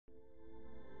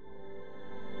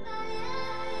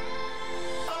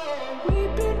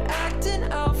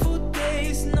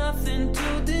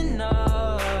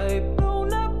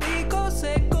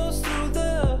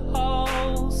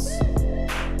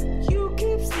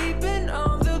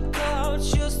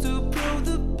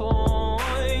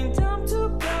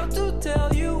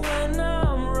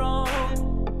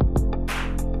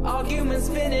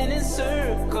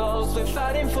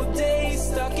fighting for days,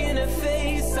 stuck in a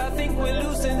phase. I think we're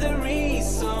losing the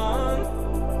reason.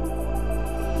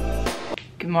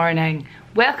 Good morning.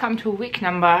 Welcome to week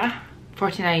number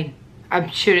 49. I'm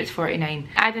sure it's 49.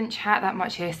 I didn't chat that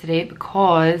much yesterday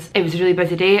because it was a really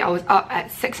busy day. I was up at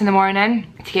 6 in the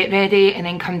morning to get ready and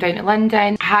then come down to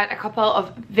London. I had a couple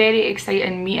of very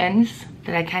exciting meetings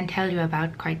that I can't tell you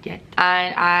about quite yet.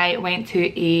 And I went to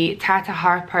a Tata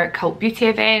Harper Cult Beauty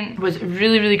event. It was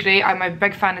really great. I'm a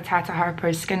big fan of Tata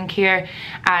Harper's skincare,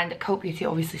 and Cult Beauty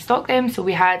obviously stock them. So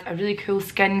we had a really cool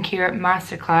skincare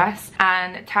masterclass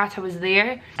and Tata was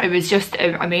there. It was just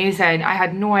amazing. I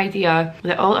had no idea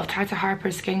that all of Tata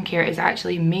Harper's skincare is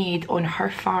actually made on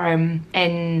her farm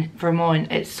in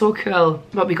Vermont. It's so cool.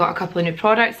 But we got a couple of new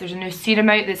products. There's a new serum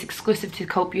out that's exclusive to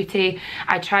Cult Beauty.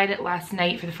 I tried it last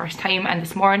night for the first time, and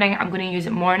this morning I'm going to use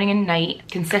it morning and night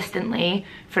consistently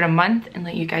for a month and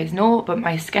let you guys know. But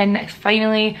my skin is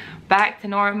finally back to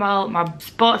normal. My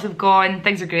spots have gone.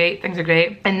 Things are great. Things are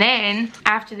great. And then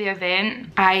after the event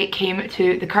I came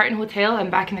to the Curtin Hotel. I'm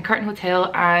back in the Curtin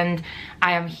Hotel and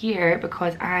I am here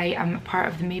because I am part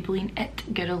of the Maybelline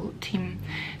It Girl team.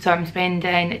 So I'm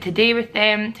spending today with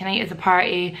them, tonight is a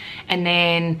party, and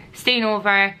then staying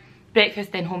over,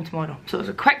 breakfast, then home tomorrow. So it's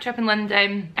a quick trip in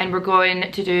London and we're going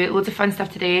to do loads of fun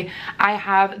stuff today. I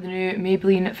have the new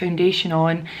Maybelline foundation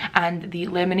on and the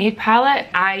lemonade palette.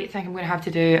 I think I'm going to have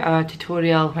to do a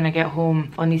tutorial when I get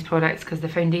home on these products because the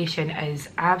foundation is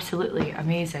absolutely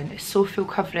amazing. It's so full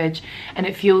coverage and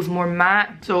it feels more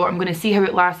matte. So I'm going to see how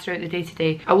it lasts throughout the day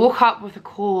today. I woke up with a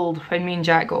cold when me and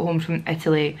Jack got home from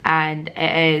Italy and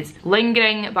it is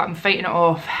lingering, but I'm fighting it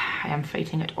off. I am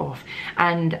fighting it off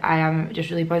and I am just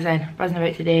really buzzing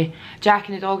about today. Jack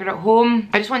and the dog are at home.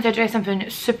 I just want to address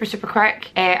something super quick.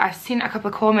 I've seen a couple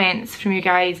of comments from you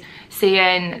guys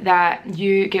saying that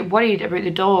you get worried about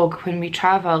the dog when we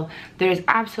travel. There is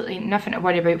absolutely nothing to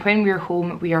worry about. When we're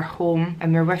home, we are home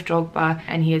and we're with Drogba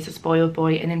and he is a spoiled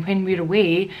boy. And then when we're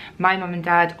away, my mum and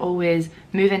dad always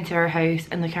move into our house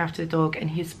and look after the dog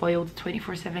and he's spoiled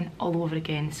 24/7 all over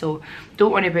again. So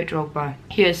don't worry about Drogba.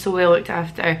 He is so well looked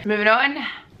after. Moving on.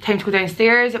 Time to go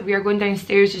downstairs. We are going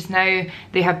downstairs just now.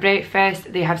 They have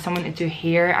breakfast, they have someone to do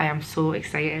hair. I am so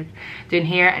excited doing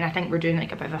hair, and I think we're doing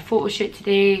like a bit of a photo shoot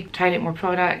today, trying out more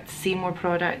products, seeing more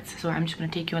products. So I'm just going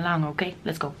to take you along, okay?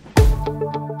 Let's go.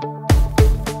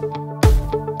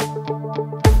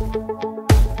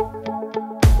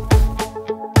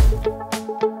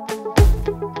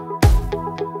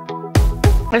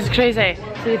 This is crazy.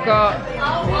 So they've got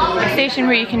a station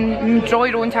where you can draw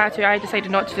your own tattoo. I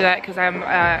decided not to do that because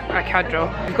I can't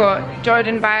draw. We've got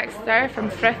Jordan Baxter from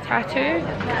Frith Tattoo.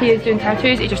 He is doing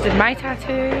tattoos. He just did my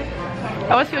tattoo. I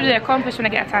always feel really accomplished when I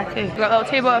get a tattoo. We've got a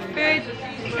little table of food,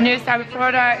 new Stabby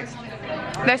products.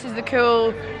 This is the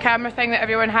cool camera thing that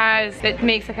everyone has that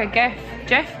makes like a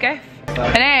GIF.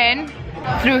 And then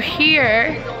through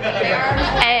here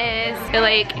is the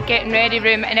like getting ready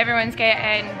room, and everyone's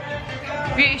getting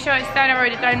beauty shots done. I've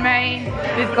already done mine.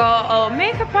 We've got a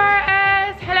makeup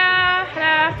artist,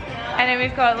 hello, and then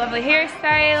we've got a lovely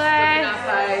hairstylist.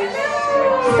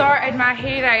 Sorted my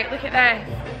hair out, look at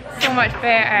this, so much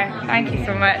better. Thank you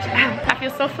so much. I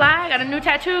feel so fly, got a new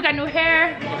tattoo, got new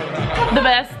hair, the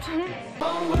best.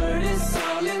 One word is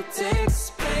all it takes,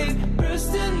 babe.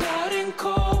 Bursting out in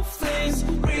cold flames,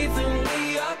 breathing,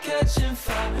 we are catching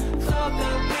fire. Thought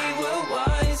that we were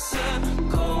wiser,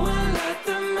 go and let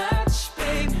the match,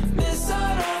 babe. Miss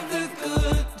out on the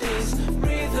good days,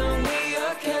 breathing, we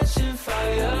are catching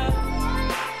fire.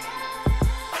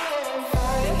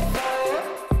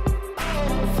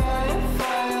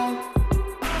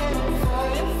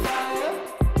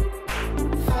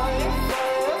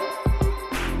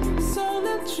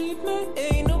 Treatment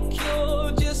ain't no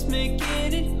cure, just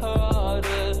making it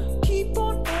harder. Keep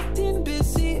on acting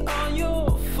busy on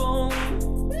your phone.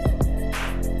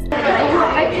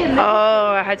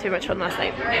 Oh, I had too much fun last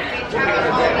night. I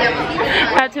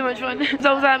had too much fun. It's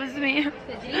always happens to me.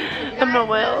 I'm not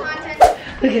well.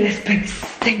 Look at this big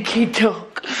stinky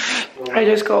dog. I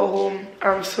just got home.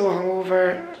 I was so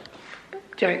hungover.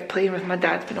 Jack playing with my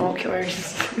dad's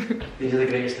binoculars. These are the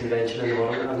greatest invention in the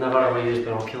world. I've never ever used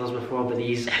binoculars before, but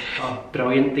these are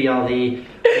brilliant. They are the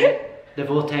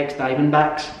Vortex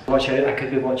Diamondbacks. Watch out, I could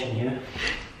be watching you.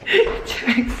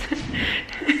 Jackson.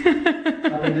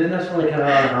 I've been doing this for like an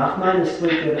hour and a half, man. It's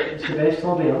the best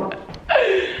hobby ever.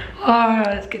 Oh,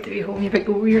 it's good to be home, you big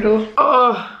weirdo.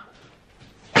 Oh.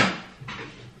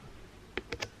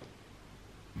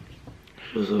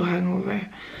 I'm so hangover.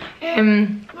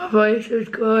 My voice is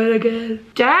gone again.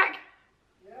 Jack?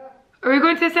 Yeah? Are we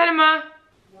going to the cinema?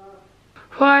 No.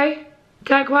 Why?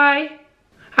 Jack, why?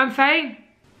 I'm fine.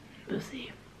 We'll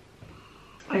see.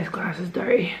 This glass is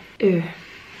dirty. Ew.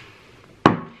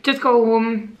 Just got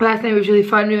home. Last night was really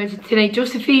fun. We went to Tonight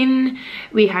Josephine.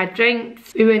 We had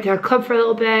drinks. We went to a club for a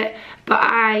little bit. But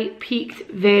I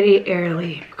peaked very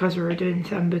early because we were doing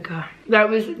sambuca. That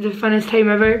was the funnest time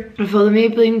ever with all the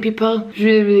Maybelline people. It was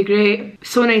really, really great.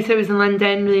 So nice it was in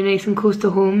London. Really nice and close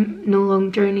to home. No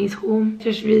long journeys home.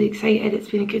 Just really excited. It's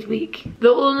been a good week.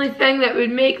 The only thing that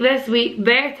would make this week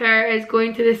better is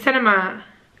going to the cinema.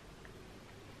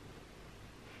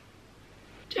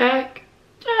 Jack.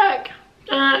 Jack.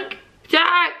 Jack!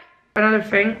 Jack! Another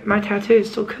thing, my tattoo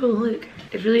is so cool, look.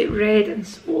 It's really red and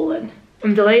swollen.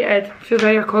 I'm delighted. I feel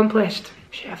very accomplished.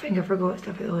 Shit, I think I forgot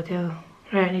stuff at the hotel.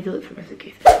 Right, I need to look for my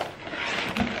suitcase.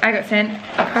 I got sent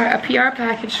a PR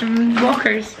package from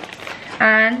Walkers.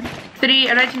 And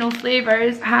 3 original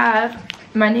flavours have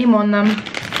my name on them.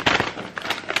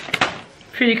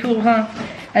 Pretty cool, huh?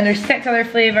 And there's 6 other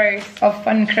flavours of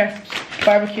Fun Crisps.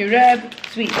 Barbecue rib,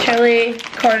 sweet chili,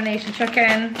 coronation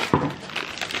chicken,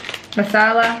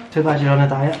 masala. Too bad you're on a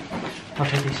diet. I'll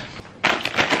take these.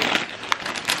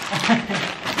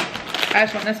 I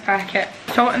just want this packet.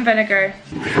 Salt and vinegar.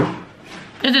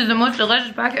 This is the most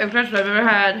delicious packet of crisps I've ever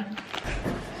had.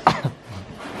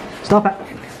 Stop it.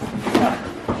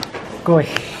 Go away.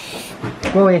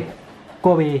 Go away.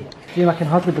 Go away. Dude, I can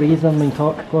hardly breathe when we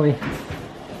talk. Go away.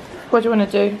 What do you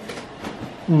want to do?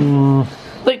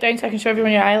 Look down so I can show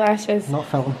everyone your eyelashes. Not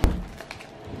film.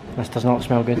 This does not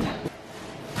smell good.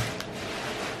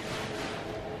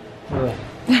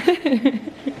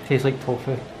 Tastes like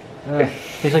tofu.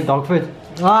 Tastes like dog food.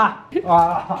 Ah!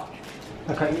 Ah!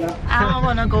 I can't eat that. I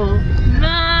wanna go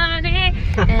money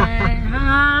and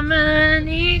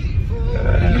harmony.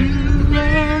 You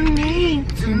and me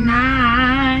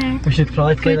tonight. We should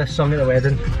probably play this song at the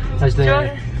wedding as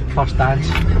the first dance.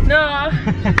 No.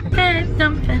 Say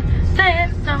something, say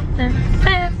something,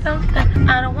 say something.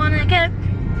 I don't wanna get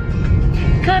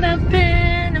caught up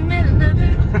in the middle of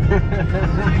it.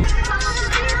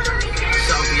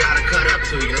 Something we gotta cut up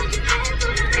to, you know?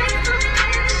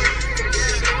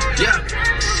 Yeah.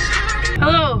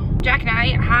 Hello, Jack and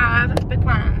I have big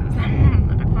plans.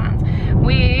 Big plans.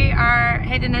 We are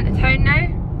heading into town now.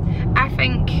 I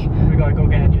think We gotta go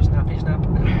get a new snappy snap.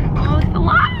 oh, the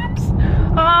labs!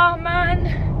 Oh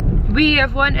man. We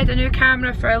have wanted a new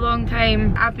camera for a long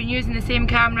time. I've been using the same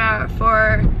camera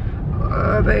for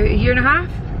about a year and a half.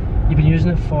 You've been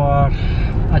using it for,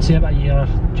 I'd say about a year,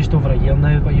 just over a year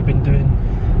now, but you've been doing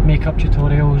makeup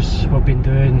tutorials, we've been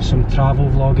doing some travel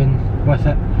vlogging with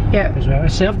it Yeah. as well.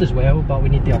 It served as well, but we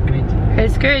need the upgrade.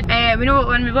 It's good. We know what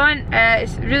one we want.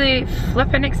 It's really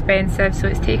flipping expensive, so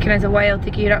it's taken us a while to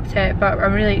gear up to it, but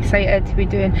I'm really excited to be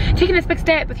taking this big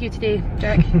step with you today,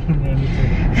 Jack. Yeah, me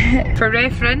too. For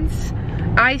reference,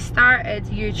 I started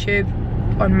YouTube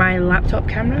on my laptop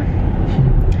camera,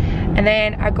 and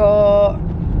then I got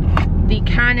the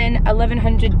Canon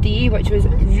 1100D, which was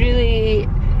really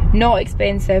not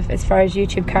expensive as far as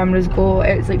YouTube cameras go.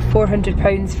 It was like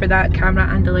 £400 for that camera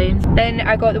and the lens. Then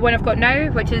I got the one I've got now,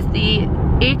 which is the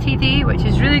 80D, which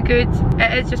is really good.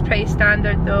 It is just pretty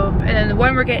standard though. And then the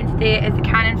one we're getting today is the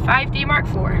Canon 5D Mark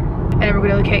IV. And then we're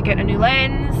going to look at getting a new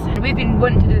lens. And we've been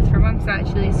wanting to do this for months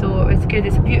actually, so it's good.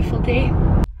 It's a beautiful day.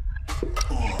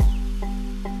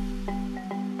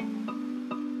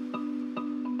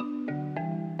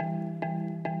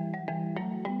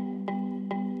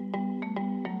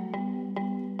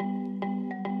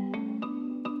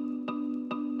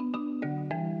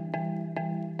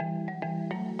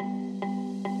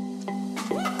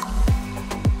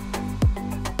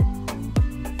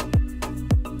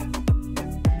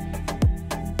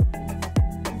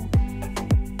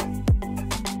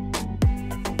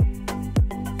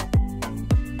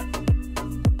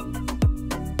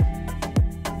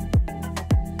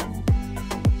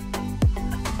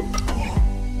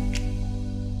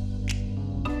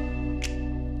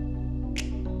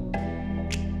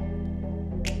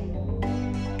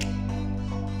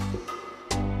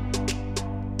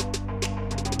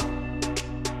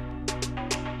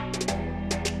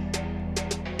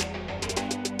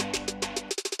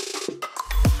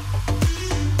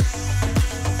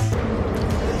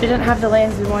 We didn't have the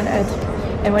lens we wanted,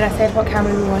 and when I said what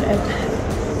camera we wanted,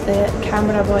 the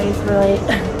camera boys were like,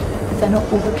 is that not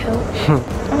overkill?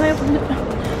 I'm like,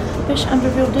 bitch, I'm the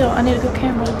real deal, I need a good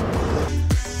camera.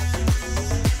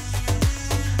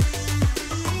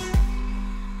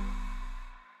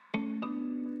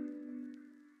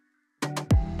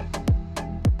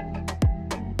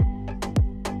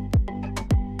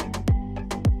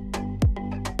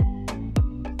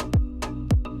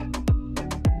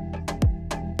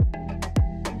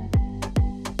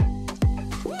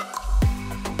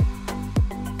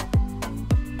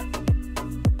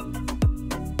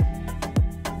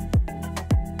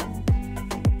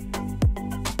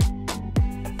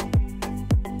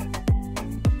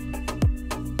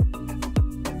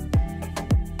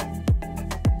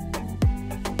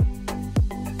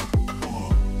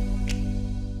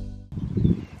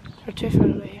 too far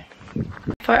away.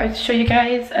 Thought I'd show you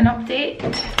guys an update.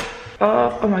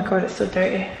 Oh my god, it's so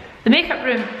dirty. The makeup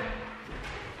room.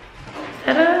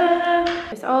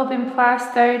 Ta-da! It's all been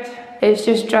plastered. It's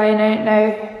just drying out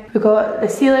now. We got the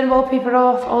ceiling wallpaper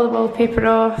off, all the wallpaper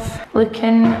off.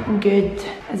 Looking good.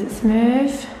 Is it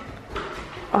smooth?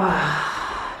 Oh.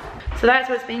 So that's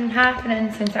what's been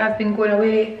happening since I've been going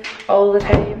away all the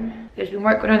time. There's been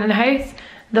work going on in the house.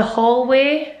 The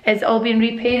hallway is all being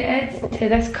repainted to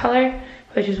this colour,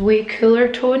 which is way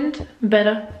cooler toned,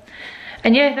 better.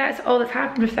 And yeah, that's all that's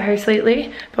happened with the house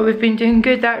lately. But we've been doing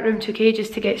good. That room took ages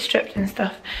to get stripped and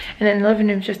stuff. And then the living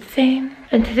room's just the same.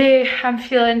 And today I'm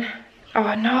feeling,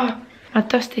 oh no, my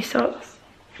dusty socks.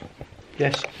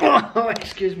 Yes. Oh,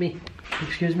 excuse me.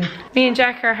 Excuse me. Me and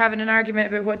Jack are having an argument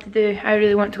about what to do. I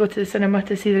really want to go to the cinema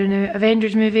to see the new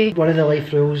Avengers movie. One of the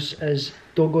life rules is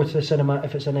don't go to the cinema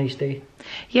if it's a nice day.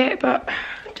 Yeah, but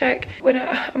Jack, when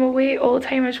I'm away all the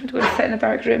time, I just want to go and sit in a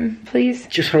dark room, please.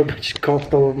 Just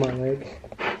coughed all over my leg.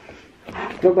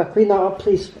 Grandma, clean that up,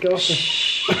 please. Get off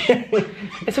me.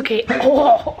 It's okay.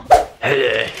 Oh.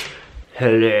 Hello.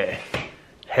 Hello.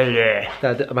 Hello.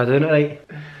 Am I doing it right?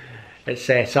 It's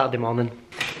Saturday morning.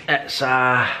 It's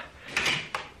a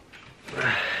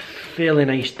fairly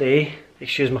nice day.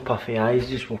 Excuse my puffy eyes,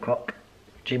 just woke up.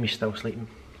 Jamie's still sleeping.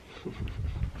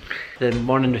 The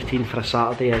morning routine for a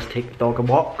Saturday is take the dog a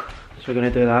walk. So we're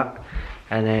going to do that.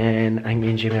 And then I think me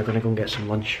and Jamie are going to go and get some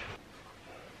lunch.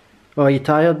 Oh, you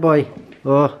tired, boy?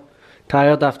 Oh,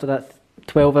 tired after that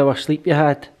 12-hour sleep you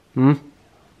had? Hmm?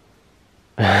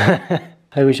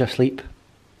 How was your sleep?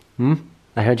 Hmm?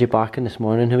 I heard you barking this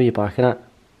morning. Who were you barking at?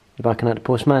 You barking at the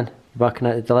postman? You barking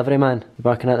at the delivery man? You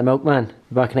barking at the milkman?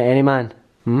 You barking at any man?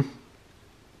 Hmm?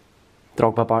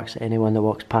 Drogba barks at anyone that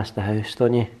walks past the house,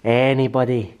 don't you?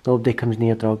 Anybody. Nobody comes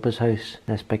near Drogba's house.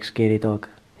 This big scary dog.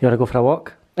 You wanna go for a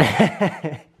walk?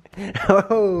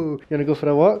 Oh, you wanna go for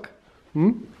a walk? Hmm?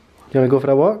 You wanna go for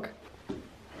a walk?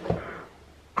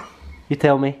 You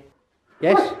tell me.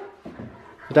 Yes?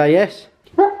 Is that a yes?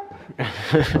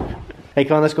 Hey,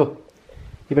 come on, let's go.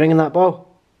 You bringing that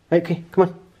ball? Right, okay, come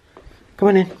on. Come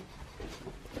on in.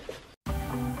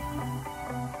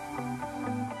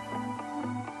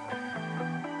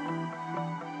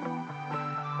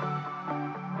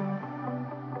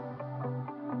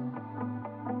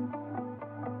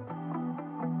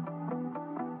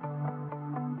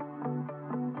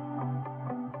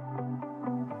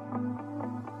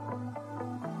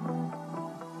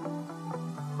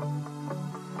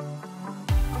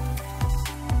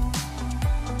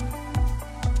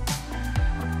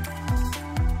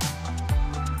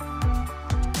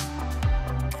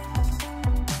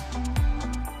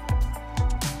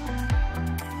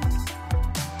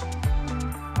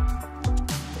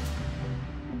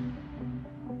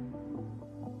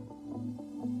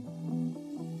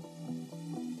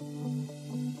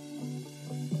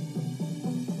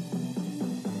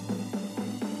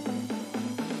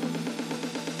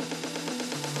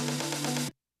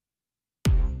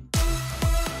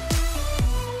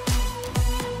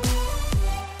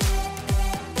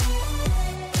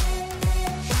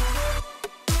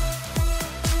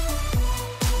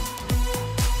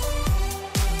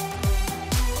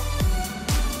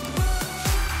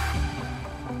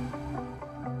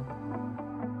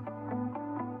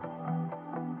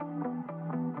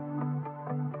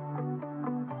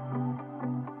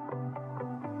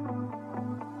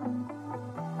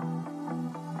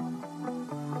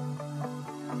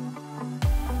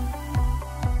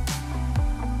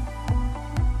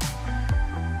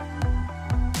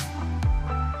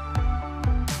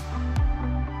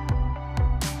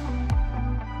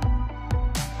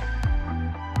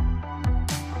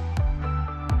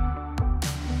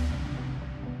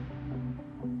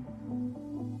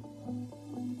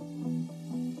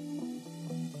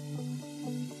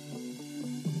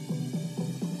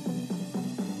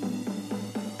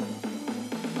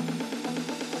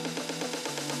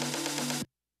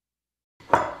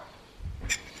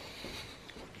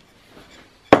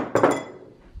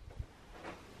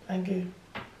 Thank you.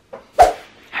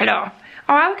 Hello.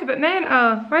 Oh, I look a bit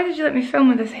mental. Why did you let me film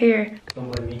with this hair?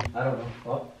 Don't blame me. I don't know.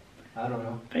 What? I don't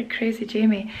know. Big crazy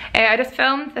Jamie. I just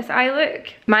filmed this eye look.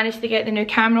 Managed to get the new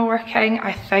camera working,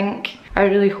 I think. I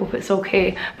really hope it's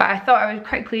okay. But I thought I would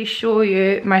quickly show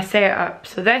you my setup.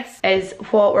 So this is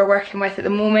what we're working with at the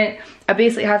moment. I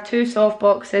basically have two soft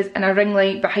boxes and a ring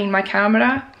light behind my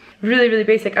camera. Really, really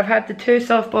basic. I've had the two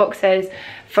soft boxes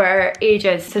for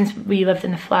ages, since we lived in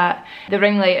the flat. The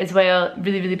ring light as well,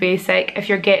 really, really basic. If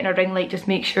you're getting a ring light, just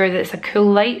make sure that it's a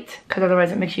cool light, because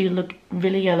otherwise it makes you look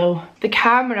really yellow. The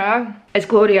camera is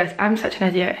glorious. I'm such an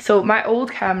idiot. So my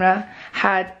old camera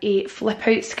had a flip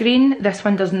out screen. This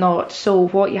one does not. So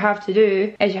what you have to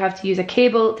do is you have to use a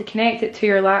cable to connect it to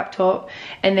your laptop,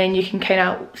 and then you can kind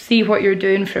of see what you're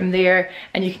doing from there,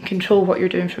 and you can control what you're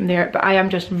doing from there. But I am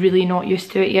just really not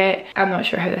used to it yet. I'm not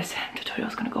sure how this tutorial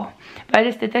is gonna go. But I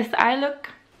just did this eye look,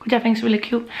 which I think is really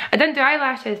cute. I didn't do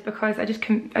eyelashes because I just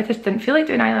didn't feel like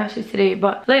doing eyelashes today,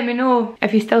 but let me know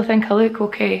if you still think I look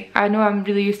okay. I know I'm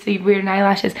really used to wearing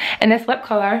eyelashes. And this lip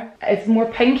colour is more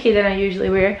pinky than I usually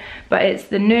wear, but it's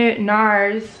the new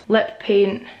NARS lip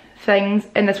paint things,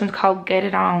 and this one's called Get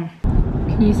It On.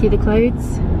 Can you see the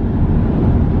clouds?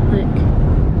 Look.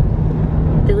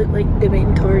 They look like the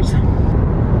Mentors.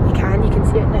 You can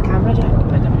see it in the camera, Jack.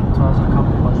 The Mentors are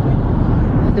coming to Busby.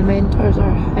 The Mentors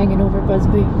are hanging over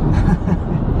Busby.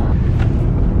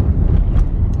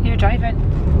 You're driving.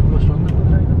 What's wrong with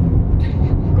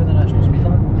driving? We're going to the national speed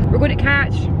limit. We're going to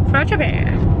catch for a tripper.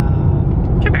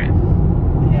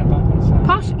 Yeah, but it's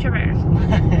Posh tripper.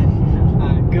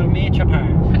 gourmet tripper.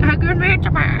 A gourmet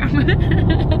tripper.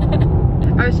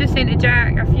 I was just saying to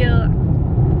Jack, I feel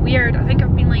weird. I think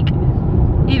I've been like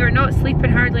either not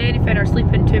sleeping hardly anything or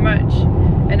sleeping too much,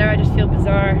 and now I just feel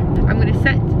bizarre. I'm going to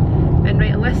sit and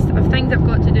write a list of things I've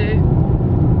got to do,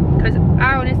 because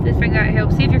I honestly think that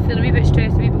helps. See if you're feeling a wee bit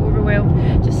stressed, a wee bit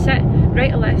overwhelmed, just sit,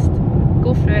 write a list,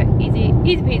 go through it, easy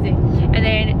peasy. And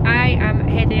then I am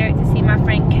heading out to see my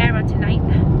friend Kara tonight.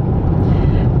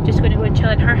 Just going to go and chill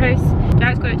in her house.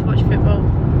 Dad's going out to watch football,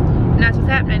 and that's what's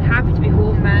happening. Happy to be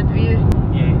home, man. Are you?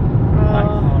 Yeah. Back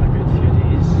for a good few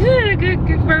days. Yeah, good.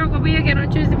 We're going to be again on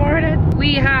Tuesday morning.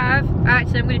 We have,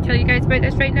 actually I'm going to tell you guys about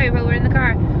this right now while we're in the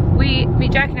car.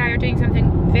 Jack and I are doing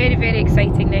something very, very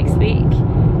exciting next week.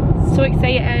 So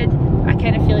excited, I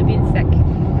kind of feel like being sick.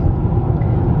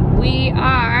 We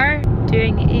are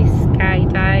doing a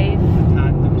skydive.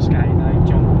 Tandem skydive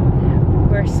jump.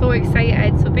 We're so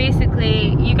excited. So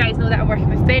basically, you guys know that I'm working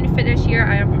with Benefit this year.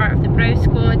 I am part of the Brow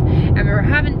Squad, and we were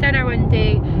having dinner one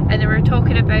day, and they were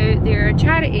talking about their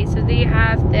charity. So they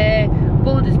have the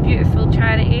Bold is Beautiful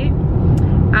charity,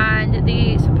 and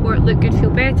they support Look Good Feel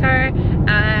Better,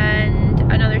 and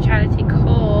another charity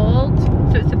called,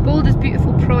 so it's the Bold is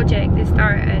Beautiful project they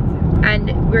started,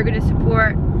 and we're going to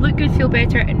support Look Good Feel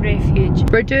Better and Refuge.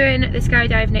 We're doing the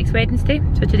skydive next Wednesday,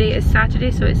 so today is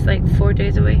Saturday, so it's like 4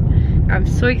 days away. I'm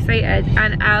so excited,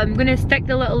 and I'm going to stick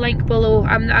the little link below.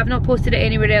 I've not posted it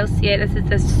anywhere else yet.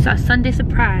 This is a Sunday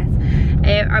surprise.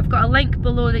 I've got a link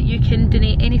below that you can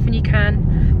donate anything you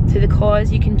can to the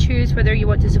cause. You can choose whether you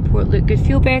want to support Look Good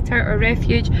Feel Better or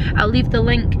Refuge. I'll leave the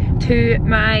link to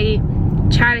my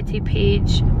charity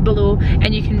page below,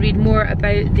 and you can read more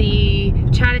about the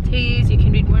charities, you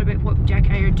can read more about what Jack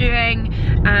and I are doing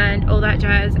and all that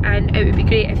jazz. And it would be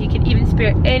great if you could even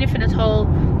spare anything at all.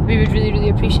 We would really, really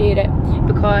appreciate it,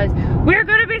 because we're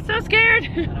gonna be so scared.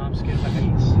 I know, I'm scared of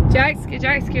heights. Jack's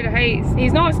scared of heights.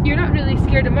 You're not really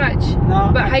scared of much,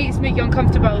 no, but heights make you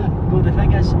uncomfortable. Well, the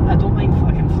thing is, I don't mind,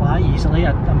 I can fly easily.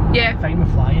 I'm fine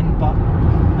with flying, but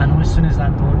I know as soon as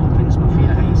that door opens, my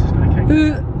fear of heights is going to kick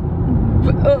in.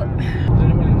 I'm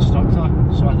doing it with an instructor,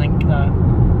 so I think that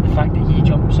the fact that he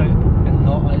jumps out and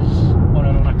not us on our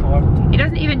own accord. He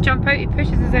doesn't even jump out, he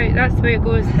pushes us out. That's the way it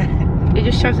goes. He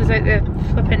just shoves us out the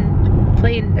flipping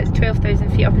plane that's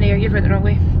 12,000 feet up in the air. You're going the wrong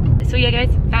way. So yeah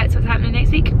guys, that's what's happening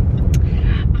next week.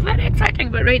 Very exciting,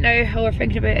 but right now all we're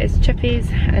thinking about is chippies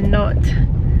and not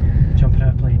jumping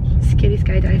out of planes. Scary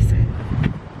skydives.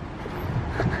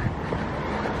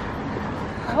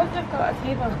 I hope they've got a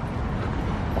table.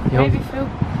 Maybe full.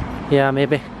 Yeah,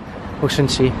 maybe. We'll soon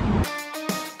see.